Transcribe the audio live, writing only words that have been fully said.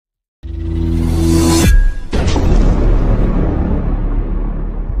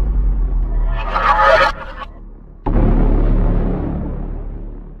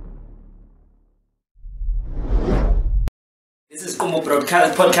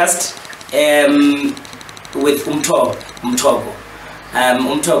podcast with Umtogo.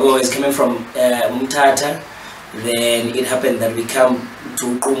 Umtogo is coming from Umtata. Then it happened that we come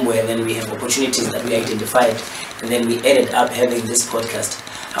to Qumbu, and then we have opportunities that we identified, and then we ended up having this podcast.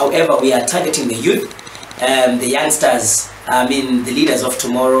 However, we are targeting the youth, the youngsters, the leaders of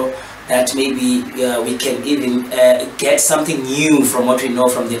tomorrow, that maybe we can even get something new from what we know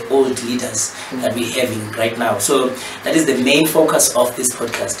from the old leaders that we're having right now. So that is the main focus of this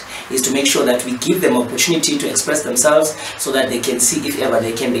podcast, is to make sure that we give them opportunity to express themselves so that they can see if ever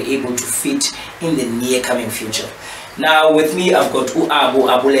they can be able to fit in the near coming future. Now with me I've got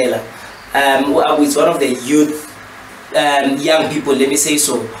Abulela. Abu is one of the youth, young people, let me say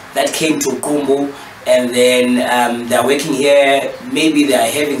so, that came to Qumbu. And then they're working here. Maybe they are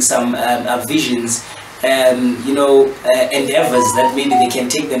having some visions, endeavors that maybe they can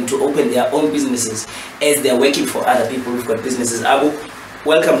take them to open their own businesses as they're working for other people who've got businesses. Abu,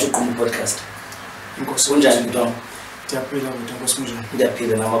 welcome to Qumbu podcast.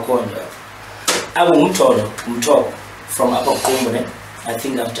 Abu Umtogo from Upper Qumbu. I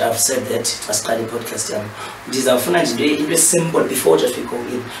think I've said that as part of the podcast. It is our final simple before just we go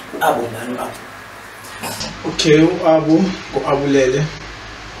in. Abu. Okay, Abulela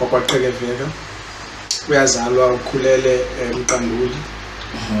kwaQhekeveka uyazalwa ukhulele Mqanduli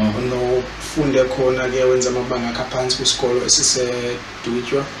unofunde khona ke wenza amabanga akaphansi kwisikolo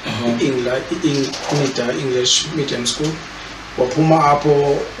esisedutshwa English medium school. Waphuma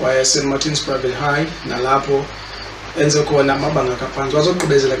apho wayese Martins Private High, nalapho enze khona amabanga akaphansi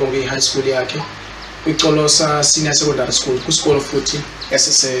wazoqhubezela konke high school yakhe kwiColosa Senior Secondary School kwisikolo futhi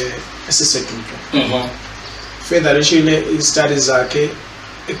esisedutshwa. Further ishile studies zakhe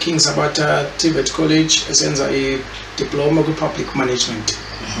King Sabata TVET College esenza diploma ku public management.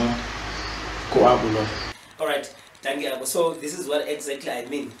 All right, thank you. So this is what exactly I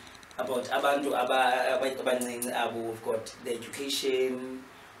mean about abantu abancinci abo. We've got the education,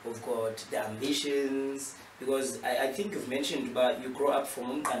 we've got the ambitions, because I think you've mentioned about you grow up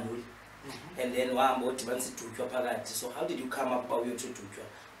from Mqanduli. And then so how did you come up about your tututwa?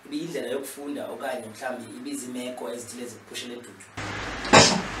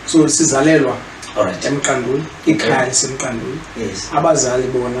 So sizalelwa Mqanduli, ikhaya leMqanduli. Yes. Abazali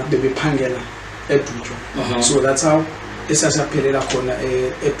bona bebephangela eDutshwa. So that's how esasaphelela khona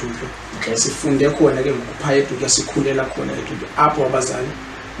eDutshwa. Okay. Sifunde khona ke ngokupha eDutshwa, sikhulela khona eDutshwa. Apho abazali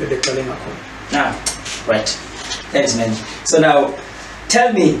bebexelenga khona. Right. Thanks, man. So now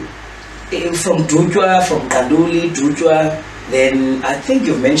tell me, from Dutshwa, from Mqanduli, Dutshwa, then I think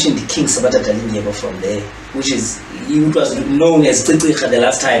you've mentioned the King Sabata Dalindyebo from there, which was known as Tsitsicha the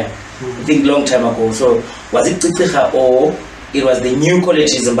last time, I think long time ago. So was it Tsitsicha or it was the new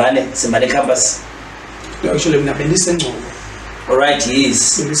college in Zimbabwe campus? Actually, mina bendiseNgcobo. All right,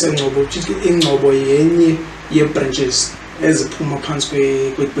 yes. BendiseNgcobo, ukuthi iNgcobo yenye ye-branches eziphuma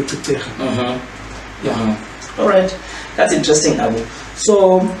phansi kweTsitsicha. All right, that's interesting, Abu.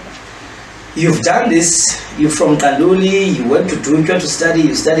 So you've done this. You're from Mqanduli, you went to Dutshwa to study,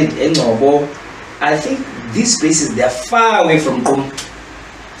 you studied Ngcobo. I think these places, they are far away from Qumbu.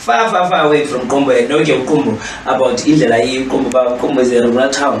 Far away from Qumbu. I know Qumbu about Indlela. Qumbu is a rural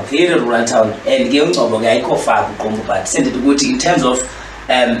town, very rural town. And Ngcobo I go far from Qumbu, but send it good in terms of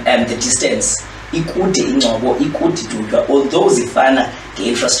the distance. Ikude Ngcobo, ikude Dutshwa, although Zifana, the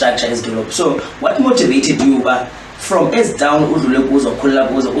infrastructure is developed. So what motivated you from S down udlule kuzo khulula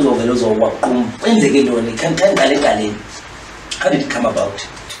kuzo uzovela uzowaqhuma kwenzeke ntoni kanqale? How did it come about?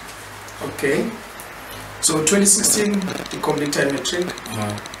 Okay, so 2016 the completed matric.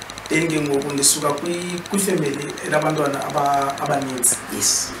 Then ngoku ndisuka kwifamily elabantwana abaninzi.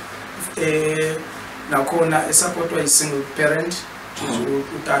 Yes. Nakhona esupportwa single parent,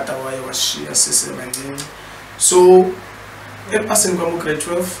 utata waye washiya sesebancinci. So epasini kwami grade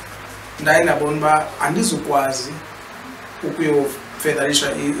 12 ndaye ndabona uba andizukwazi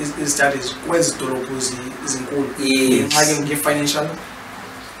ukuyofedarisha i-studies kwezi dolophu zinkulu ngenxa nge-financial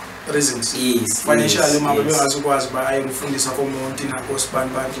reasons. Financially mama bengazukwazi uba ayengifundisa komonti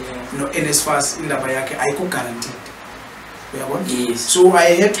nakosibani no-NSFAS indaba yakhe ayikho guaranteed, uyabona. So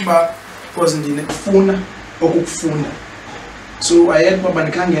I had uba because ndinefuna okukufunda, so I had uba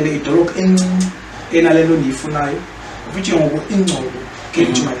bandikhangele idolophu encinci enale nto ndiyifunayo, which ngoku iNgcobo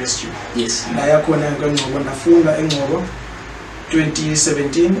came to my rescue. Yes. Ndaya khona eNgcobo ndafunda eNgcobo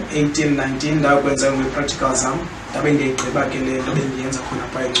 2017, 18, 19 ndakwenza nge-practical zam ndabe ndiyigqiba ke le nto bendiyenza khona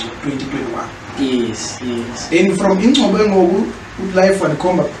phaa eNgcobo 2021. Yes. Then from iNgcobo ngoku life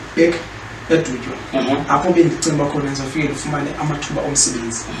wandikhomba back eDutshwa. Apho bendicinga uba khona ndizofike ndifumane amathuba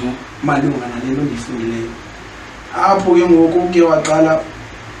omsebenzi malunga nale nto ndiyifundileyo. apho ke ngoku ke waqala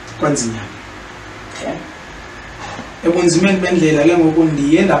kwanzima. Okay. Ebunzimeni bendlela ke ngoku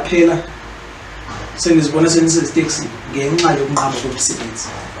ndiye ndaphela sengizibona sengizitaxi ngenxa yokunqaba komsebenzi.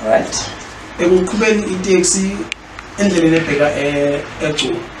 Right. Ekuqhubeni itaxi endleleni ebheka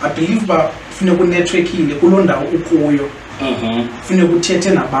eGcuwa. I believe ba kufuneka unetworkile kuloo ndawo ukuyo. Kufuneka uthethe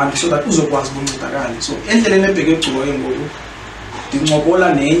nabantu so that uzokwazi ukuncedakala. So endleleni ebheka eGcuwa ke ngoku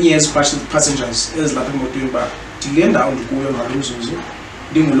ndincokola nenye passengers ezilapha emotweni ba ndile ndawo ndikuyo ngalomzuzu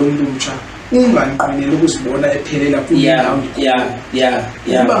ndingulo muntu umtsha unganqineli ukuzibona ephelela kule ndawo ndikuyo.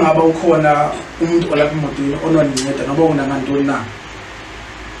 Uba ngaba ukhona umuntu olapha emotweni onondinceda noba unangantoni na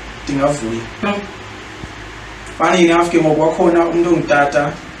ndingavuya. Funny enough ke ngoku wakhona umuntu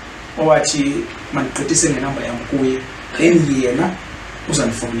ongutata owathi mandigqithise ngenamba yam kuye then yena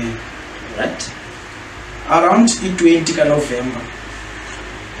uzandifowunela. Right. Around i-20 kaNovember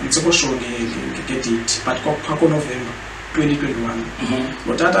anditsekho sure nge-date but kwakho November 2021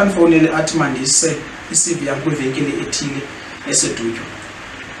 lo tata andifowunele athi mandise i-CV yam kwivenkile ethile esedutywa.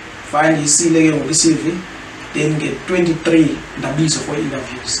 Fine ndiyisile ke ngoku i-CV then nge-23 ndabizwa for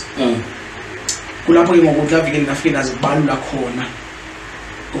interviews. Kulapho ke ngoku kulaa vekile ndafike ndazibalula khona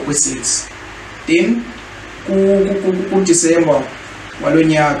ngokwe-sales. Then kuDisemba walo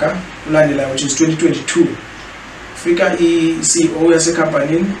nyaka ulandelayo which is 2022 fika i-CEO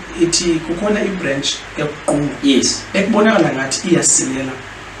yasekhampanini ithi kukhona i-branch eQumbu. Yes. Ekubonakala ngathi iyasilela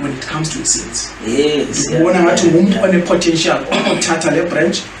when it comes to sales. Yes. Ubona ngathi umuntu one-potential othatha le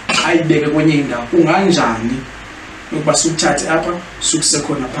branch ayibeke kwenye indawo. Kunganjani ukuba sukuthathe apha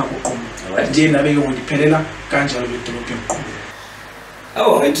sukusekhona phaa kuQumbu. Nje nabe ke ngondiphelela kanjalo ledolophu eQumbu.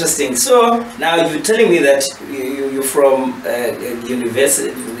 Oh, interesting. So now you're telling me that you're from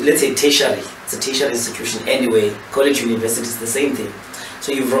university, let's say tertiary. It's a tertiary institution anyway. College, university is the same thing.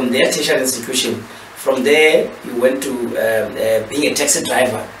 So you're from their tertiary institution. From there, you went to being a taxi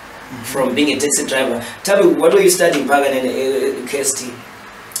driver. From being a taxi driver, tell me, what were you studying, Pagan and KST?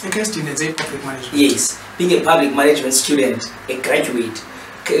 KST is a public management. Yes, being a public management student, a graduate,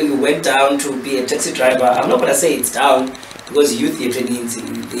 you went down to be a taxi driver. I'm not going to say it's down, because youth trainings,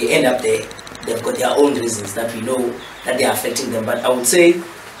 they end up there. They've got their own reasons that we know that they are affecting them. But I would say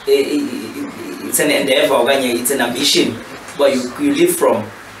it's an endeavor, it's an ambition. But you live from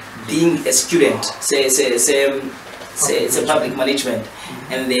being a student, say it's a public management,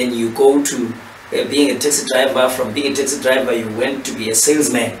 and then you go to being a taxi driver. From being a taxi driver, you went to be a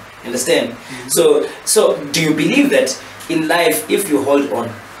salesman. Understand? So do you believe that in life, if you hold on,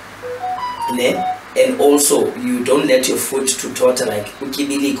 and also you don't let your foot to totter, like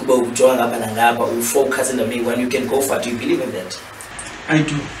ukibili kuba ujonga balangaba, you focus on the main one, you can go for it? Do you believe in that?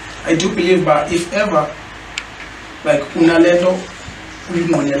 I do believe, but if ever like unalento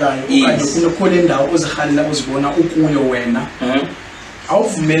uyinqonelayo okanye kunokhona indawo ozikhalela uzibona ukuyo wena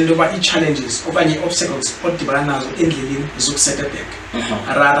awuvumeli loba i-challenges okanye i-obstacles odibana nazo endleleni zokuseta back.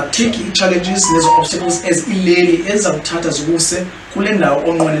 Rather take i-challenges nezo obstacles as ileli ezizakuthatha zikuse kule ndawo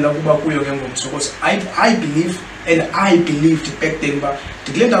onqwenela ukuba kuyo ke ngomso. Because I believe and I believed back then ba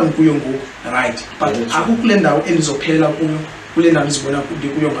ndikule ndawo kuyo ngoku right, but akukule ndawo endizophelela kuyo kule ndawo ndizibona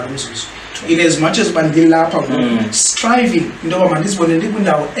kuyo ngalomzuzu. In as much as bandilapha ngoku striving into yoba mandizibone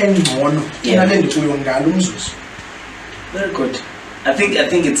ndikwindawo engcono kunale ndikuyo ngalomzuzu. Very good. I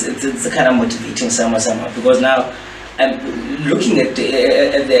think it's a kind of motivating somehow, because now I'm looking at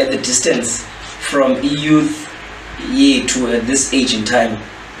the distance from youth year to this age in time.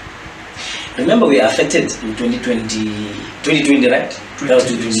 Remember, we are affected in 2020, right? That was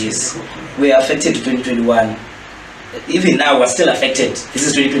 20 years. We are affected in 2021. Even now, we're still affected. This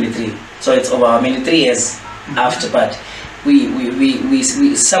is 2023, so it's over how many 3 years after, but. We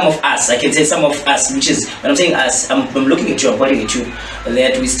some of us, I can say some of us, which is when I'm saying us, I'm looking at you, I'm pointing at you,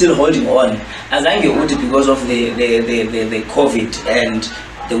 that we're still holding on. As I get older because of the COVID and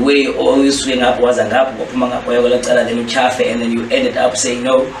the way all this swing up was and then you ended up saying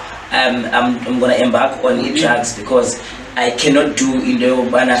no, I'm gonna embark on drugs because I cannot do in the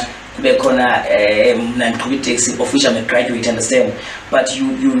of which I'm a graduate, understand? But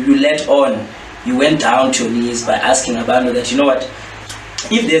you let on. You went down to your knees by asking Abando that, you know what,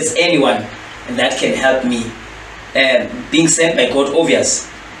 if there's anyone that can help me, being sent by God, obvious,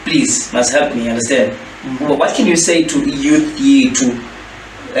 please, must help me, understand? But what can you say to youth,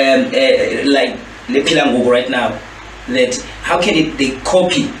 like Lepilango right now, that how can they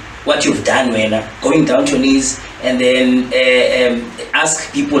copy what you've done when going down to your knees and then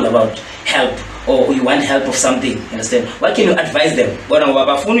ask people about help? Or you want help of something, understand? What can you advise them? And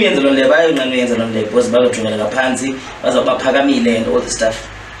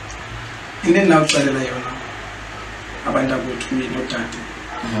then now abantu abethu nodade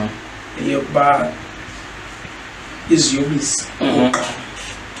eyokuba iziyobisi oqala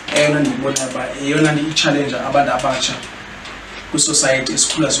eyona ndiyibona uba eyona i-challenge abantu abatsha kwi-society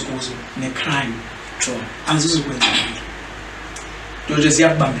esikhula sikuzo ne-crime azizukwenza nto nje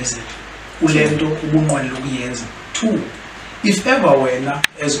ziyakubambezela kule nto ubunqwenela ukuyenza. 2, if ever wena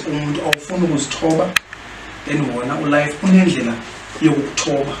as umuntu awufuna ukuzithoba then wona ulife unendlela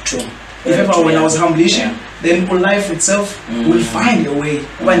yokukuthoba. If ever when I was humblishing, then life itself will find a way,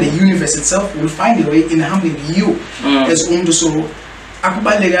 when the universe itself will find a way in humbling you as umuntu. So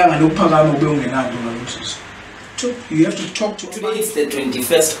akubalekanga lokuphakama ube ungenanto ngalomzuzu. You have to talk to. Today it's the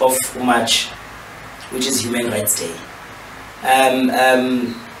 21st of March, which is Human Rights Day.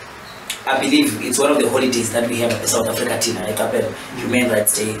 I believe it's one of the holidays that we have at the South Africa Tina, Human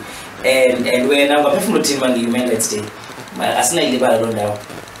Rights Day. And when I'm a from the Human Rights Day, asina ilibala lo ndawo.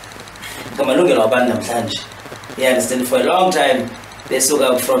 Kamalungelo abantu namhlanje. You understand, for a long time they spoke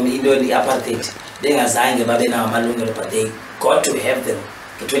out from Indoni apartheid. Bengazange babe nawo amalungelo, but they got to have them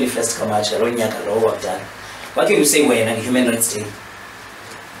the 21st March lo nyaka lo wakudala. What can you say wena Human Rights Day?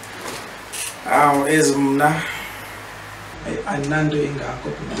 As mna anando ingakho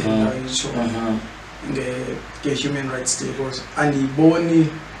kudinga isho nge-Human Rights Day because andiyiboni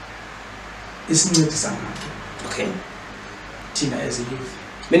isincedisa ngaphi. Okay. Tina as a youth.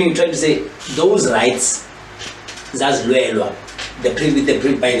 Meaning you're trying to say those rights zazilwelwa by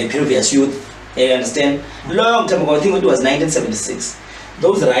the previous youth. You understand? Long time ago, I think it was 1976.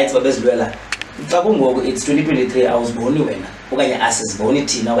 Those rights were bezilwela. It's 2023. I was born when okanye asiziboni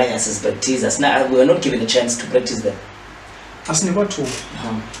Tina okanye asizpractice. We were not given a chance to practice them. Asinikwa thuba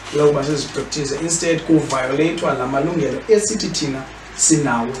lokuba sizipractice, instead ku-violatewa la malungelo esithi thina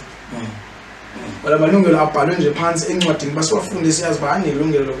sinawo. Wala malungelo abhalwe nje phansi encwadini basiwafunde siyazi uba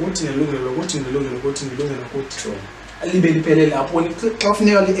anelungelo lokuthi nelungelo lokuthi nelungelo lokuthi nelungelo lokuthi libe liphelele apho xa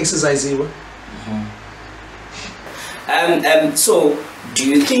kufuneka li-exercise-iwe. So do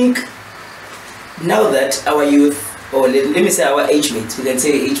you think now that our youth, or let me say our age mates, we can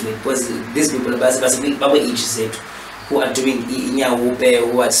say age mate, because these people are age set, who are doing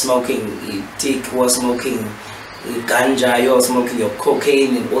who are smoking tick, who are smoking ganja, you are smoking your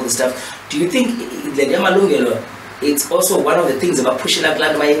cocaine and all the stuff, do you think the malungelo, it's also one of the things about pushing up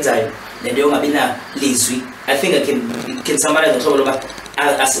land by enzyme? I think I can summarize the trouble about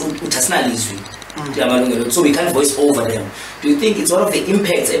so we can't voice over them. Do you think it's one of the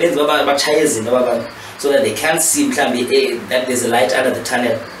impacts so that they can't see that there's a light under the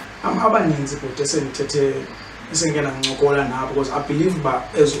tunnel? Abaninzi kodwa esengithethe esengena ncokola nabo because I believe ba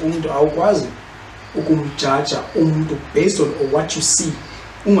as umuntu awukwazi ukumjudge umuntu based on what you see.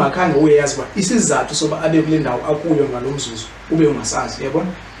 Ungakhange uyazi ba isizathu soba abe kule ndawo akuyo ngalomzuzu ube ungasazi,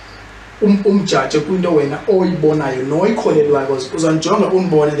 yabona? Umjudge kwinto wena oyibonayo noyikholelwayo because uzanjonga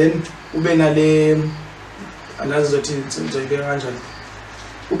umbone then ube nale anazothi ngizoyibeka kanjani,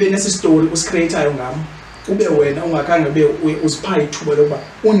 ube nesi story usicreateayo ngami, ube wena ungakhange ube uzipha ithuba lokuba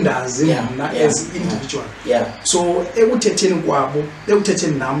undazi mina as individual. So ekuthetheni kwabo,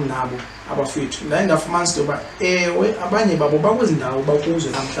 ekuthetheni nabo abafethu la ngafumanisa lokuba ewe abanye babo bakwezindawo bakuzo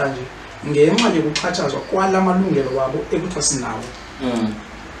namhlanje ngenxa yokuxhatshazwa kwala malungelo wabo ekuthiwa sinawo.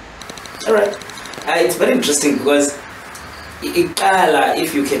 All right. It's very interesting because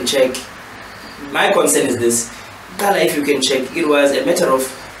if you can check, my concern is this, if you can check, it was a matter of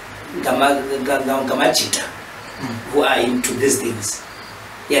Gamachita who are into these things.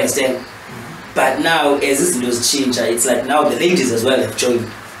 You understand? But now, as this news change, it's like now the ladies as well have joined.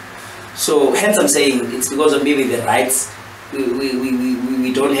 So hence I'm saying it's because of maybe the rights.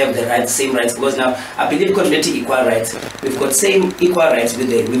 We don't have the rights, same rights, because now I believe continuity equal rights. We've got same equal rights with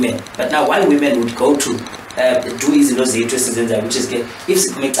the women. But now why women would go to do is those interests in which is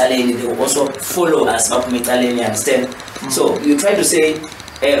if they will also follow us, you understand? So you try to say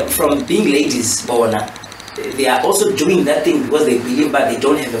from being ladies, they are also doing that thing because they believe but they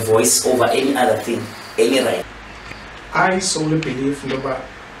don't have a voice over any other thing, any right. I solely believe ndoba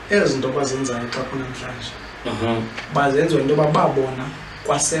ezinto zenzayo xa kunamhlanje bazenziwa into bababona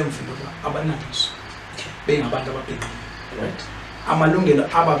kwasemva ndoba abanazo bengabantu ababhinqileyo, right? Amalungelo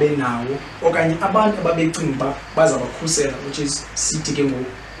ababenawo okanye abantu ababecinga uba bazabakhusela, which is sithi ke ngoku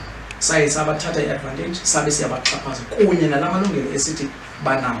saye sabathatha i-advantage sabe siyabaxhaphaza kunye nala malungelo esithi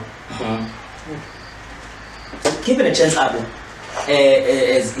banawo. Given a chance, Abu,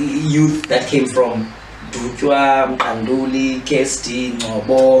 as youth that came from Mqanduli, KSD,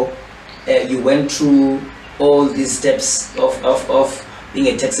 Qumbu, you went through all these steps of being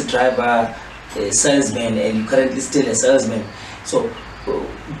a taxi driver, a salesman, and you're currently still a salesman. So,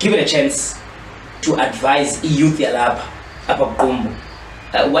 given a chance, to advise youth yalapha apha Qumbu,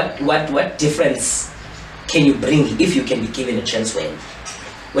 what difference can you bring if you can be given a chance?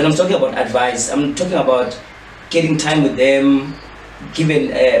 When I'm talking about advice, I'm talking about getting time with them,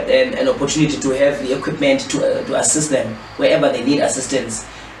 given an opportunity to have the equipment to assist them wherever they need assistance.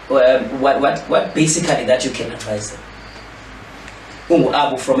 What basically that you can advise them?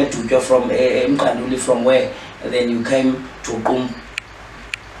 Abu from Etuja, from Mqanduli, from where then you came to Qumbu.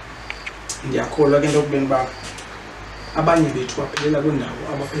 Ngiyakholwa ke into kubeni ba abanye bethu baphelela kundawo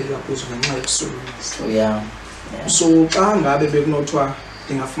abaphelela kuzo ngenxa yokuswelekisa. Yeah. So xa ngabe bekunothiwa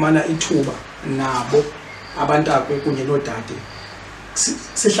ndingafumana ithuba nabo abantakwe kunye noodade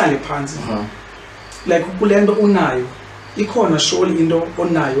sihlale phansi, like kule nto unayo ikhona surely into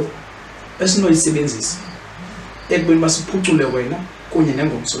onayo esinoyisebenzisa ekubeni basiphucule wena kunye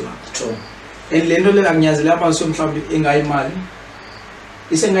nengomso lakho. And le nto le akunyanzelanga abantu mhlawumbi engayimali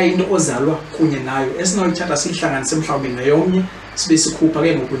isengayinto ozalwa kunye nayo esinoyithatha siyihlanganise mhlawumbi ngeyomnye sibe sikhupha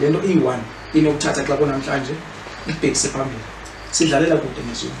ke ngoku le nto iyi-1 inokuthatha xa kunamhlanje ibhekise phambili. Sidlalela kude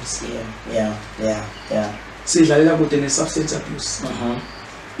nesiyobisi, sidlalela kude ne-substance abuse,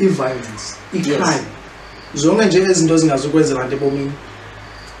 i-violence, i-crime, zonke nje izinto ezingazukwenzela abantu ebomini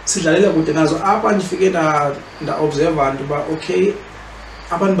sidlalela kude nazo. Apha ndifike nda-observa abantu uba okay,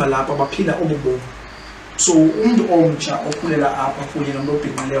 abantu balapha baphila obu bomi. So umntu omtsha okhulela apha kunye nomntu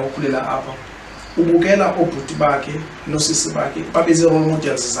obhinqileyo okhulela apha ubukela oobhuti bakhe noosisi bakhe babe zii-role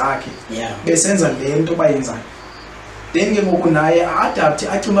models zakhe besenza le nto bayenzayo. Then ke ngoku naye a-adapte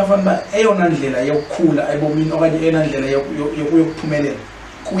acinga afana uba eyona ndlela yokukhula ebomini okanye eyona ndlela yokuphumelela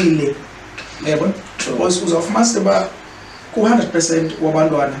kuyile. Yabona? Because uzawufumanisa uba ku-100%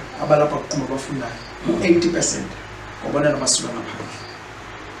 wabantwana abalapha kuqumbu abafundayo u-80% wabantwana basuka ngaphandle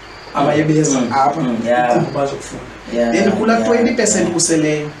abaye beza apha kuqumbu bazokufunda. Then kula 20%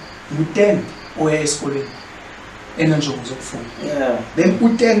 kuseleyo ngu-10 oya esikolweni eneenjongo zokufunda. Then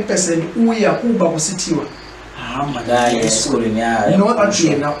u-10% uya kuba kusithiwa not that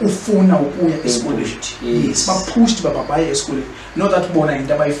yena ufuna ukuya esikolweni. Yes, ba-pushed babaye esikolweni, not that bona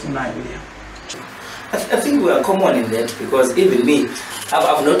into abayifunayo leyo. I think we are common in that, because even me,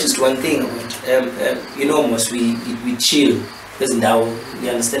 I've noticed one thing. You know, most we chill. Now you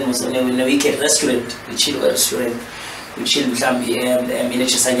understand, most when we weekend restaurant, we chill at a restaurant. We chill in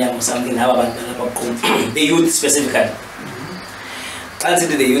a or something. The youth specifically. I'll say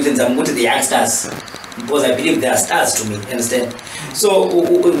to the youth and I'm going to the youngsters, because I believe they are stars to me, understand? So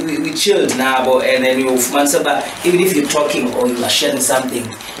we chilled now, and then even if you're talking or you are sharing something,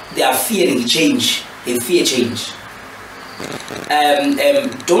 they are fearing change. They fear change.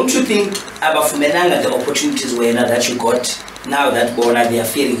 Don't you think abafumenanga the opportunities that you got now that they are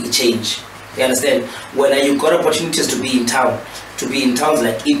fearing change? You understand? When you got opportunities to be in town,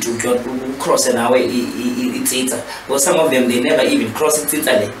 like Itu, cross an hour, it's well, some of them they never even cross it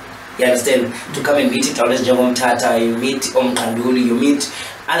Italy. You understand? To come and meet it, you meet Mqanduli, you meet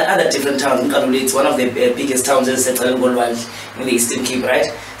other different towns. Mqanduli, it's one of the biggest towns in the Eastern Cape,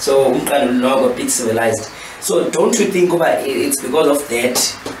 right? So Mqanduli now got big civilized. So don't you think it's because of that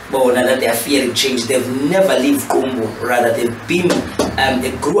they are fearing change? They've never lived Qumbu, rather they've been,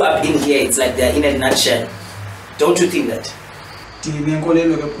 they grew up in here. It's like they're in a nutshell. Don't you think that? It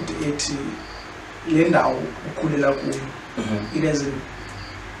has an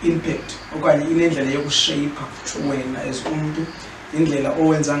impact okanye inendlela yokushape wena as umuntu, indlela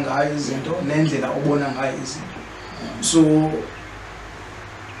owenza ngayo izinto nendlela obona ngayo izinto. So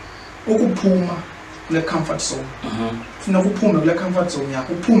ukuphuma kule comfort zone, funa uphume kule comfort zone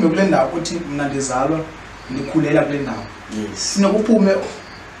yakho, uphume kule ndawo ukuthi mina ndizalwa ndikhulela kule ndawo. Funa uphume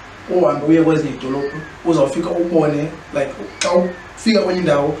uhambe uye kwezinye idolophu, uzawufika ubone like xa ufika kwenye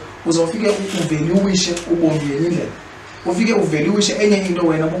indawo uzawufika uvaluishe ubomi yenye indlela, ufike uvaluishe enye into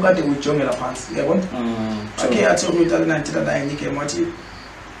wena bukade uyijongela phansi. Yabona? Okay, athi umntana nanthina naye ngeke mathi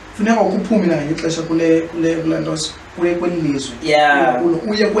funeka ukuphume ngenye ixesha kule nto kuye kwelizwe.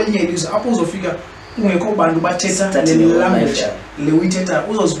 Uye kwenye ilizwe apho uzofika ungekho bantu bathetha le language le uyithetha,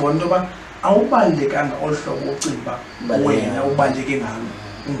 uzozibona into yoba awubalulekanga olu hlobo ucinga uba wena ubaluleke ngalo.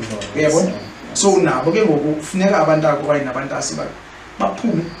 Uyabona? So nabo ke ngoku kufuneka abantako okanye nabantasi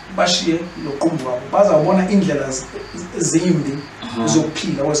baphume bashiye lo qumbu wabo, bazawubona indlela zimbi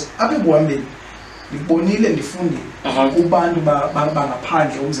zokuphila. Because apha ekuhambeni ndibonile ndifundile kubantu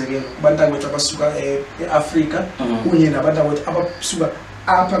bangaphandle, umzekelo kubantu bethu abasuka eAfrika kunye nabantu bethu abasuka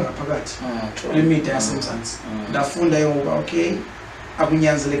apha ngaphakathi kule mida yasemzantsi. Ndafunda ngoba okay,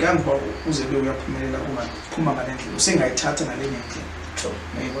 akunyanzelekanga uba uze ube uyaphumelela ungaphuma ngale ndlela, usengayithatha ngale ndlela.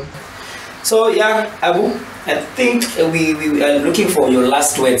 So yeah, Abu, I think we are looking for your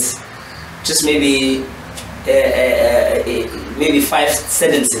last words just maybe 5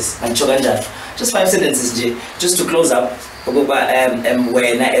 sentences just 5 sentences just to close up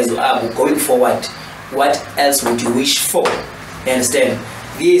when as going forward, what else would you wish for? You understand?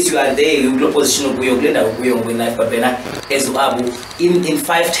 Yes, you are there, you position of in life, but as in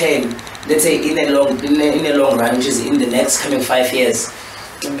 5-10, let's say in a long run, which is in the next coming 5 years,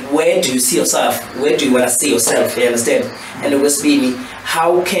 where do you see yourself? Where do you want to see yourself? You understand? And it was me,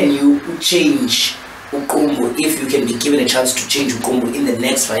 how can you change Qumbu if you can be given a chance to change Qumbu in the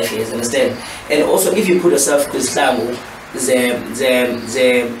next 5 years? Understand? And also, if you put yourself the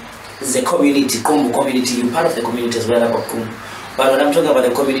community, Qumbu community, you're part of the community as well about Qumbu. But when I'm talking about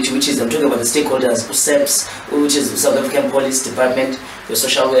the community, I'm talking about the stakeholders, SEPS, which is South African Police Department, your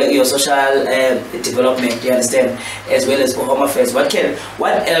social development, you understand, as well as Home Affairs. What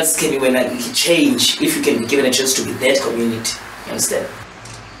else can you change if you can be given a chance to be that community? You understand?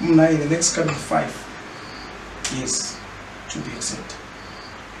 In the next coming 5 years, to be exact.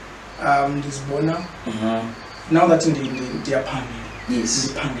 This Bona. Now that in the panel,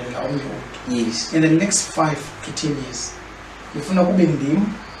 yes, yes. In the next 5 to 10 years. Ngifuna kube ndimi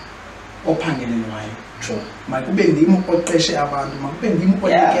ophangelelwayo. True. Makube ndimi oqeshe abantu, makube ndimi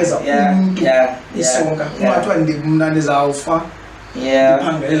onikeza umuntu isonka. Ungathwa ndimna ndizawufa.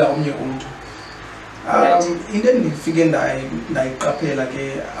 Ngiphangelela omnye umuntu. Into endifike ndayiqaphela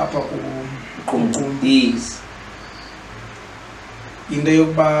ke apha ku Qumbu. Yes. Into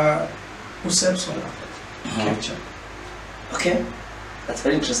yokuba uSepso lapha. Capture. Okay. That's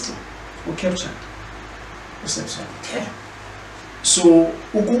very interesting. Capture. USepso. Okay. So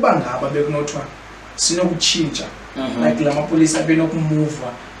ukuba ngaba bekunothiwa sinokutshintsha like la mapolice abenokumove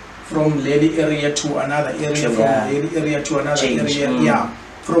from leli area to another area, from leli area to another area,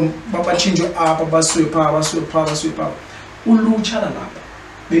 from babachinjwe apha basiwe pha ulutsha lapha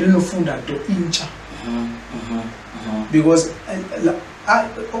belinofunda nto intsha because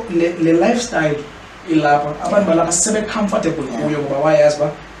le lifestyle ilapha abantu balapha sebe comfortable kuyo ngoba wayazi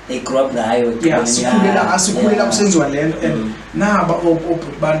ba they grew up ngayo. Sikhulela kusenziwa lento and naba abantu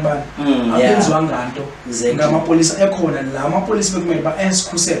abenziwa nganto ngamapolisa ekhona la amapolisa bekumele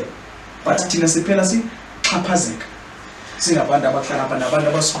ba-esikhusele but thina siphela sixhaphazeka singabantu abahlala apha nabantu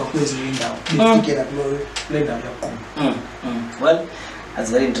abasuka kwezinye indawo befikela kule ndawo yaQumbu. Well, that's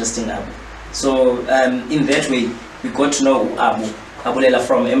very interesting, Abu. So in that way we got to know Abulela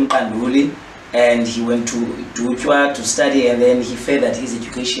from Mqanduli, and he went to Dutwa to study, and then he furthered his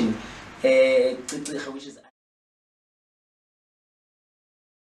education, which is